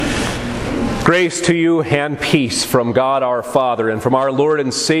Grace to you and peace from God our Father and from our Lord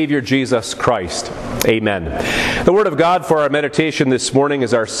and Savior Jesus Christ. Amen. The Word of God for our meditation this morning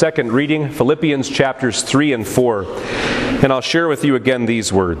is our second reading, Philippians chapters 3 and 4. And I'll share with you again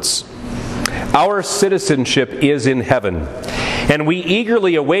these words. Our citizenship is in heaven, and we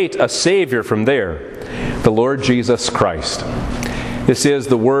eagerly await a Savior from there, the Lord Jesus Christ. This is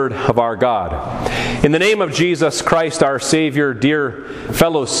the Word of our God. In the name of Jesus Christ, our Savior, dear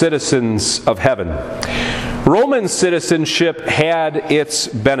fellow citizens of heaven, Roman citizenship had its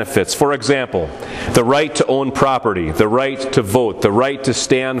benefits. For example, the right to own property, the right to vote, the right to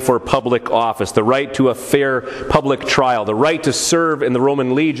stand for public office, the right to a fair public trial, the right to serve in the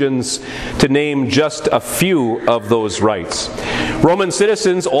Roman legions, to name just a few of those rights. Roman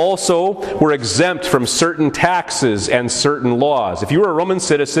citizens also were exempt from certain taxes and certain laws. If you were a Roman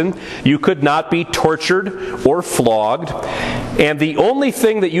citizen, you could not be tortured or flogged, and the only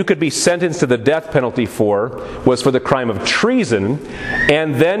thing that you could be sentenced to the death penalty for was for the crime of treason,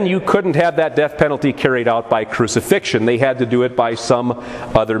 and then you couldn't have that death penalty carried out by crucifixion. They had to do it by some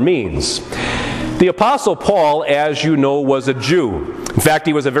other means. The Apostle Paul, as you know, was a Jew. In fact,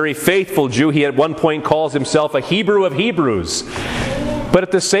 he was a very faithful Jew. He at one point calls himself a Hebrew of Hebrews. But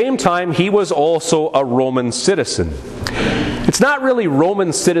at the same time, he was also a Roman citizen. It's not really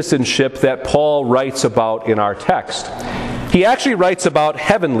Roman citizenship that Paul writes about in our text. He actually writes about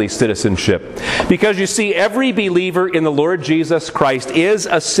heavenly citizenship. Because you see, every believer in the Lord Jesus Christ is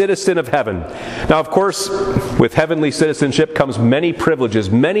a citizen of heaven. Now, of course, with heavenly citizenship comes many privileges,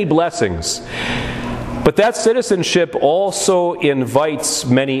 many blessings. But that citizenship also invites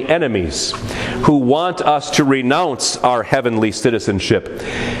many enemies who want us to renounce our heavenly citizenship.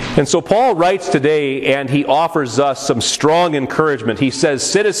 And so Paul writes today, and he offers us some strong encouragement. He says,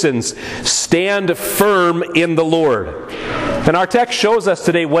 citizens, stand firm in the Lord. And our text shows us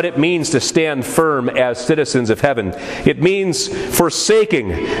today what it means to stand firm as citizens of heaven. It means forsaking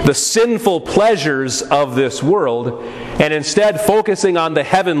the sinful pleasures of this world and instead focusing on the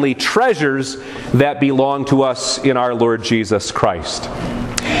heavenly treasures that belong to us in our Lord Jesus Christ.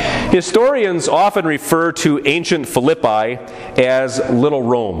 Historians often refer to ancient Philippi as Little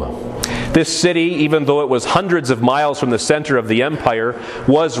Rome. This city, even though it was hundreds of miles from the center of the empire,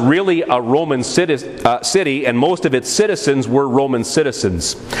 was really a Roman city, and most of its citizens were Roman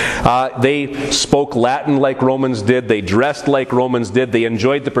citizens. They spoke Latin like Romans did. They dressed like Romans did. They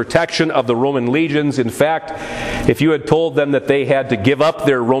enjoyed the protection of the Roman legions. In fact, if you had told them that they had to give up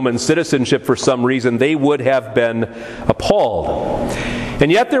their Roman citizenship for some reason, they would have been appalled.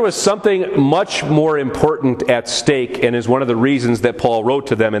 And yet there was something much more important at stake, and is one of the reasons that Paul wrote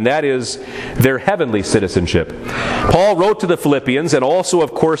to them, and that is their heavenly citizenship. Paul wrote to the Philippians, and also,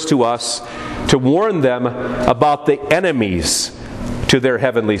 of course, to us, to warn them about the enemies to their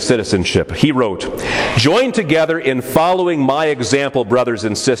heavenly citizenship. He wrote, "Join together in following my example, brothers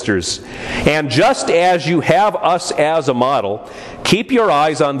and sisters, and just as you have us as a model, keep your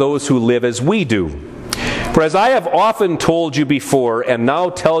eyes on those who live as we do. For as I have often told you before, and now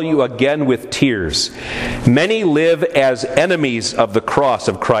tell you again with tears, many live as enemies of the cross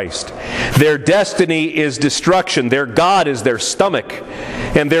of Christ. Their destiny is destruction, their God is their stomach,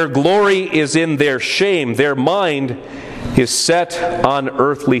 and their glory is in their shame. Their mind is set on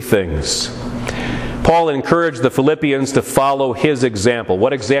earthly things." Paul encouraged the Philippians to follow his example.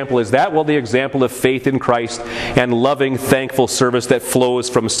 What example is that? Well, the example of faith in Christ and loving, thankful service that flows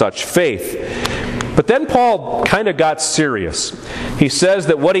from such faith. But then Paul kind of got serious. He says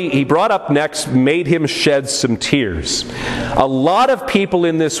that what he brought up next made him shed some tears. A lot of people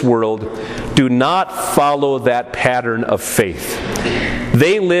in this world do not follow that pattern of faith.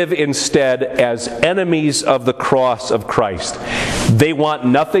 They live instead as enemies of the cross of Christ. They want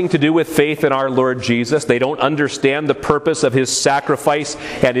nothing to do with faith in our Lord Jesus. They don't understand the purpose of His sacrifice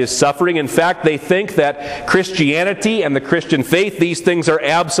and His suffering. In fact, they think that Christianity and the Christian faith, these things are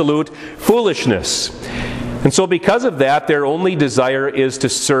absolute foolishness. And so because of that, their only desire is to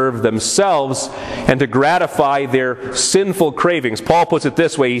serve themselves and to gratify their sinful cravings. Paul puts it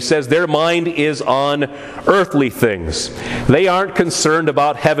this way. He says their mind is on earthly things. They aren't concerned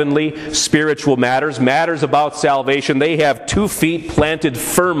about heavenly, spiritual matters about salvation. They have 2 feet planted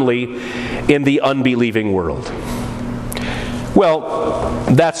firmly in the unbelieving world. Well,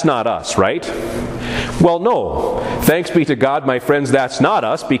 that's not us, right? Well, no. Thanks be to God, my friends, that's not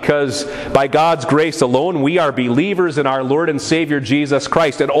us, because by God's grace alone, we are believers in our Lord and Savior Jesus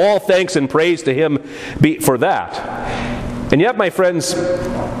Christ, and all thanks and praise to Him for that. And yet, my friends,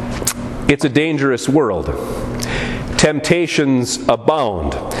 it's a dangerous world. temptations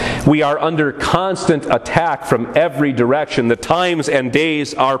abound. We are under constant attack from every direction. The times and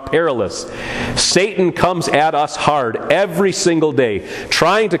days are perilous. Satan comes at us hard every single day,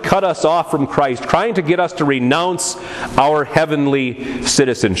 trying to cut us off from Christ, trying to get us to renounce our heavenly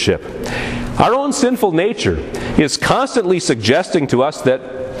citizenship. Our own sinful nature is constantly suggesting to us that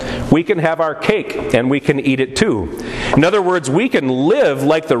we can have our cake and we can eat it too. In other words, we can live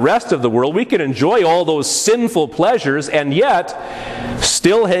like the rest of the world. We can enjoy all those sinful pleasures and yet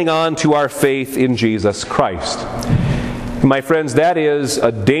still hang on to our faith in Jesus Christ. My friends, that is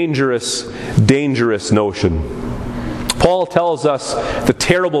a dangerous, dangerous notion. Paul tells us the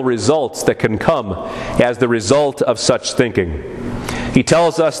terrible results that can come as the result of such thinking. He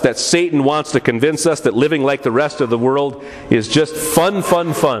tells us that Satan wants to convince us that living like the rest of the world is just fun,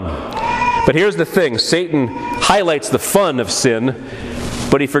 fun, fun. But here's the thing. Satan highlights the fun of sin,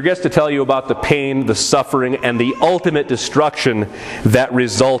 but he forgets to tell you about the pain, the suffering, and the ultimate destruction that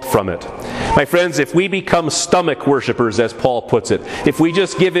result from it. My friends, if we become stomach worshipers, as Paul puts it, if we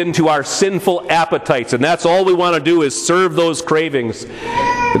just give in to our sinful appetites, and that's all we want to do is serve those cravings,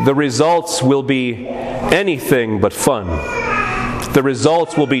 the results will be anything but fun. The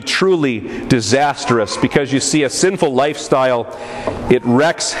results will be truly disastrous because you see, a sinful lifestyle, it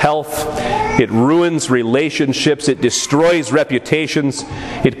wrecks health, it ruins relationships, it destroys reputations,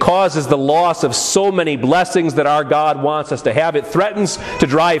 it causes the loss of so many blessings that our God wants us to have. It threatens to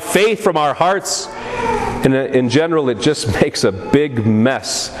drive faith from our hearts, and in general, it just makes a big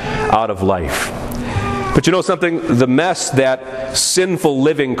mess out of life. But you know something? The mess that sinful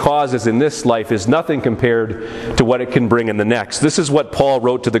living causes in this life is nothing compared to what it can bring in the next. This is what Paul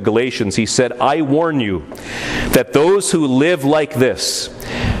wrote to the Galatians. He said, "I warn you that those who live like this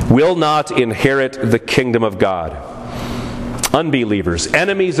will not inherit the kingdom of God." Unbelievers,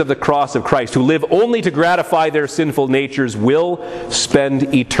 enemies of the cross of Christ, who live only to gratify their sinful natures, will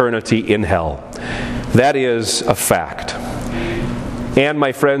spend eternity in hell. That is a fact. And,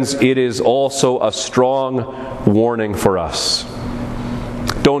 my friends, it is also a strong warning for us.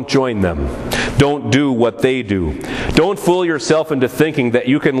 Don't join them. Don't do what they do. Don't fool yourself into thinking that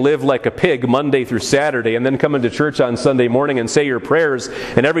you can live like a pig Monday through Saturday and then come into church on Sunday morning and say your prayers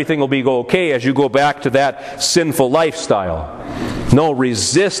and everything will be okay as you go back to that sinful lifestyle. No,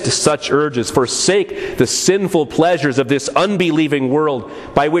 resist such urges. Forsake the sinful pleasures of this unbelieving world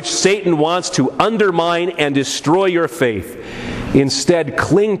by which Satan wants to undermine and destroy your faith. Instead,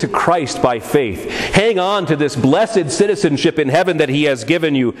 cling to Christ by faith. Hang on to this blessed citizenship in heaven that He has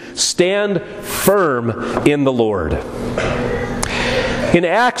given you. Stand firm in the Lord. In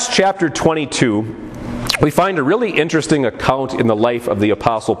Acts chapter 22, we find a really interesting account in the life of the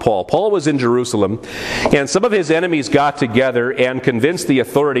Apostle Paul. Paul was in Jerusalem, and some of his enemies got together and convinced the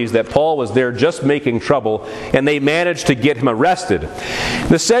authorities that Paul was there just making trouble, and they managed to get him arrested.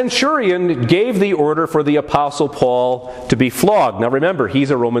 The centurion gave the order for the Apostle Paul to be flogged. Now remember, he's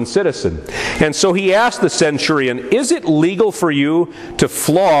a Roman citizen. And so he asked the centurion, "Is it legal for you to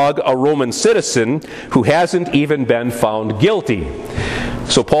flog a Roman citizen who hasn't even been found guilty?"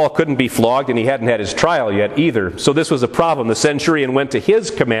 So Paul couldn't be flogged, and he hadn't had his trial yet either. So this was a problem. The centurion went to his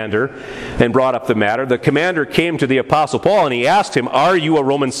commander and brought up the matter. The commander came to the Apostle Paul, and he asked him, "Are you a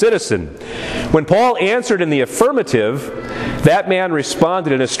Roman citizen?" When Paul answered in the affirmative, that man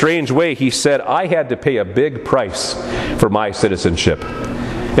responded in a strange way. He said, "I had to pay a big price for my citizenship."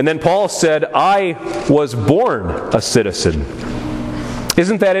 And then Paul said, "I was born a citizen."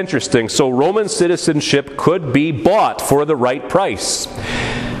 Isn't that interesting? So Roman citizenship could be bought for the right price.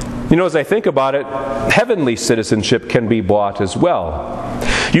 You know, as I think about it, heavenly citizenship can be bought as well.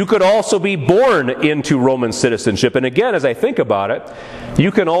 You could also be born into Roman citizenship. And again, as I think about it,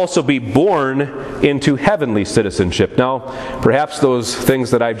 you can also be born into heavenly citizenship. Now, perhaps those things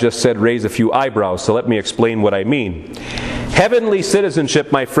that I've just said raise a few eyebrows, so let me explain what I mean. Heavenly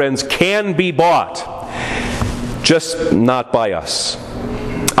citizenship, my friends, can be bought, just not by us.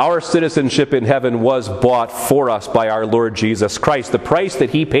 Our citizenship in heaven was bought for us by our Lord Jesus Christ. The price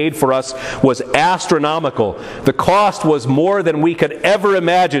that He paid for us was astronomical. The cost was more than we could ever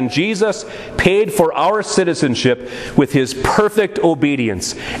imagine. Jesus paid for our citizenship with His perfect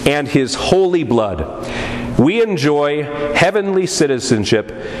obedience and His holy blood. We enjoy heavenly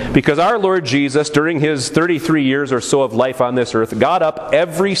citizenship because our Lord Jesus, during His 33 years or so of life on this earth, got up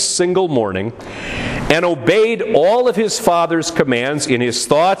every single morning and obeyed all of His Father's commands in His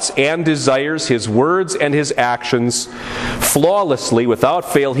thoughts and desires, His words and His actions flawlessly,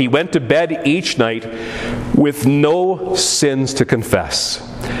 without fail. He went to bed each night with no sins to confess.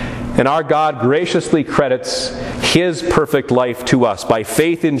 And our God graciously credits His perfect life to us by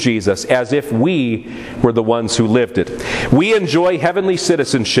faith in Jesus as if we were the ones who lived it. We enjoy heavenly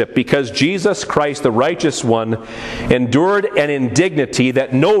citizenship because Jesus Christ, the righteous one, endured an indignity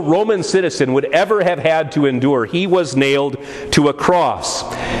that no Roman citizen would ever have had to endure. He was nailed to a cross.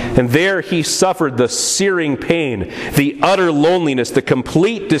 And there He suffered the searing pain, the utter loneliness, the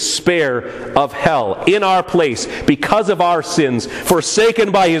complete despair of hell in our place because of our sins,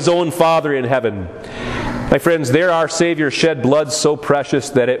 forsaken by His own Father in heaven. My friends, there our Savior shed blood so precious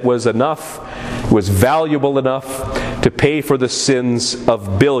that it was enough, it was valuable enough to pay for the sins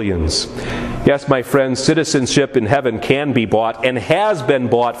of billions. Yes, my friends, citizenship in heaven can be bought and has been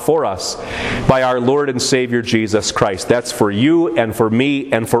bought for us by our Lord and Savior Jesus Christ. That's for you and for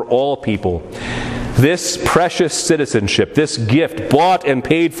me and for all people. This precious citizenship, this gift bought and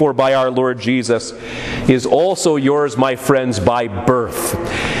paid for by our Lord Jesus, is also yours, my friends, by birth.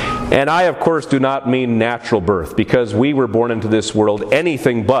 And I, of course, do not mean natural birth, because we were born into this world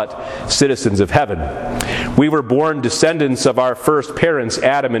anything but citizens of heaven. We were born descendants of our first parents,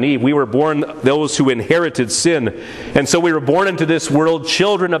 Adam and Eve. We were born those who inherited sin. And so we were born into this world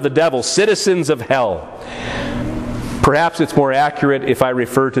children of the devil, citizens of hell. Perhaps it's more accurate if I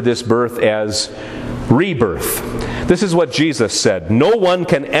refer to this birth as rebirth. This is what Jesus said: "No one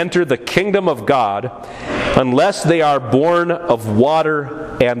can enter the kingdom of God unless they are born of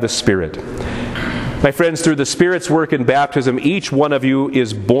water and the Spirit." My friends, through the Spirit's work in baptism, each one of you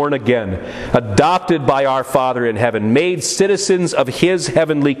is born again, adopted by our Father in heaven, made citizens of His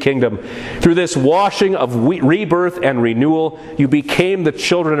heavenly kingdom. Through this washing of rebirth and renewal, you became the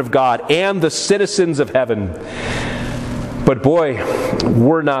children of God and the citizens of heaven. But boy,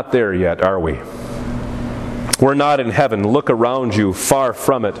 we're not there yet, are we? We're not in heaven. Look around you, far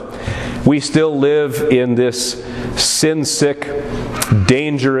from it. We still live in this sin-sick,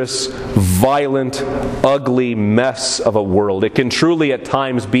 dangerous, violent, ugly mess of a world. It can truly at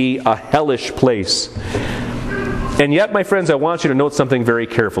times be a hellish place. And yet, my friends, I want you to note something very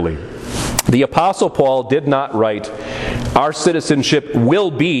carefully. The Apostle Paul did not write, "Our citizenship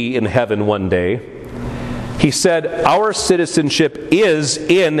will be in heaven one day." He said, our citizenship is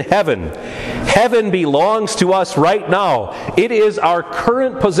in heaven. Heaven belongs to us right now. It is our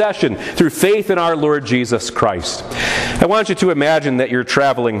current possession through faith in our Lord Jesus Christ. I want you to imagine that you're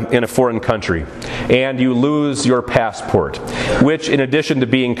traveling in a foreign country and you lose your passport, which, in addition to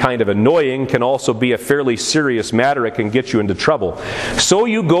being kind of annoying, can also be a fairly serious matter. It can get you into trouble. So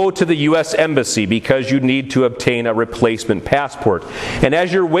you go to the U.S. Embassy because you need to obtain a replacement passport. And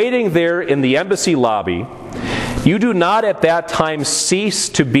as you're waiting there in the embassy lobby, you do not at that time cease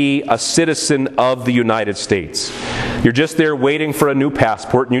to be a citizen of the United States. You're just there waiting for a new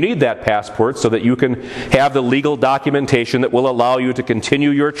passport, and you need that passport so that you can have the legal documentation that will allow you to continue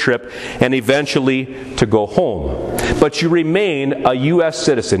your trip and eventually to go home. But you remain a U.S.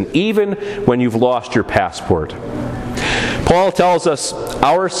 citizen even when you've lost your passport. Paul tells us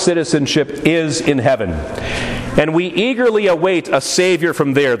our citizenship is in heaven. And we eagerly await a Savior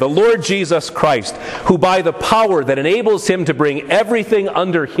from there, the Lord Jesus Christ, who by the power that enables Him to bring everything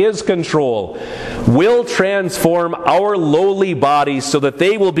under His control will transform our lowly bodies so that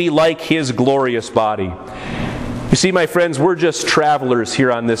they will be like His glorious body. You see, my friends, we're just travelers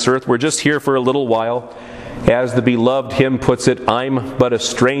here on this earth. We're just here for a little while. As the beloved hymn puts it, I'm but a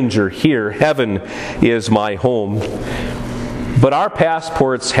stranger here. Heaven is my home. But our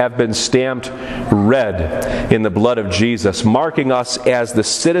passports have been stamped red in the blood of Jesus, marking us as the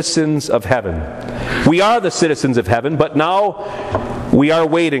citizens of heaven. We are the citizens of heaven, but now we are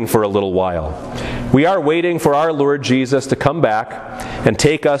waiting for a little while. We are waiting for our Lord Jesus to come back and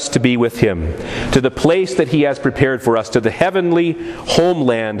take us to be with Him, to the place that He has prepared for us, to the heavenly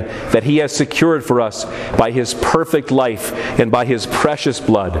homeland that He has secured for us by His perfect life and by His precious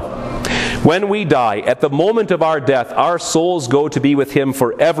blood. When we die, at the moment of our death, our souls go to be with Him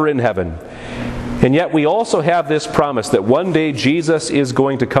forever in heaven. And yet we also have this promise that one day Jesus is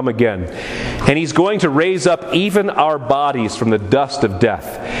going to come again. And He's going to raise up even our bodies from the dust of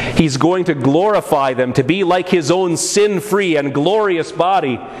death. He's going to glorify them to be like His own sin-free and glorious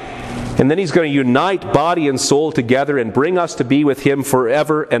body. And then He's going to unite body and soul together and bring us to be with Him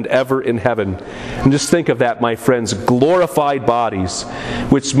forever and ever in heaven. And just think of that, my friends, glorified bodies,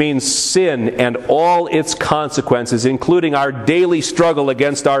 which means sin and all its consequences, including our daily struggle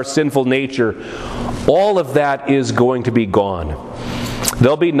against our sinful nature. All of that is going to be gone.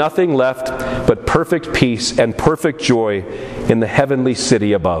 There'll be nothing left but perfect peace and perfect joy in the heavenly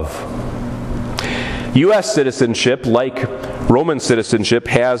city above. U.S. citizenship, like Roman citizenship,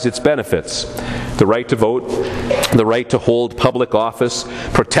 has its benefits. The right to vote, the right to hold public office,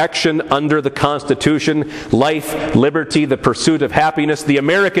 protection under the Constitution, life, liberty, the pursuit of happiness, the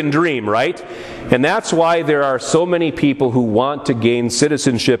American dream, right? And that's why there are so many people who want to gain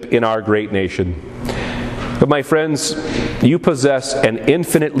citizenship in our great nation. But my friends, you possess an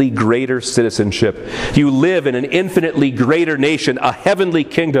infinitely greater citizenship. You live in an infinitely greater nation, a heavenly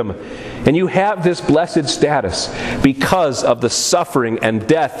kingdom. And you have this blessed status because of the suffering and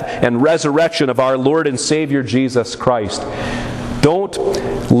death and resurrection of our Lord and Savior Jesus Christ. Don't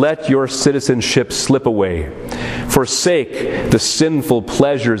let your citizenship slip away. Forsake the sinful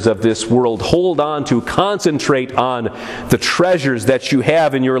pleasures of this world. Hold on to, concentrate on the treasures that you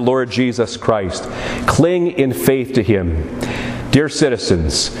have in your Lord Jesus Christ. Cling in faith to Him. Dear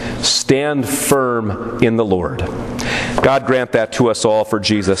citizens, stand firm in the Lord. God grant that to us all for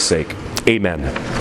Jesus' sake. Amen.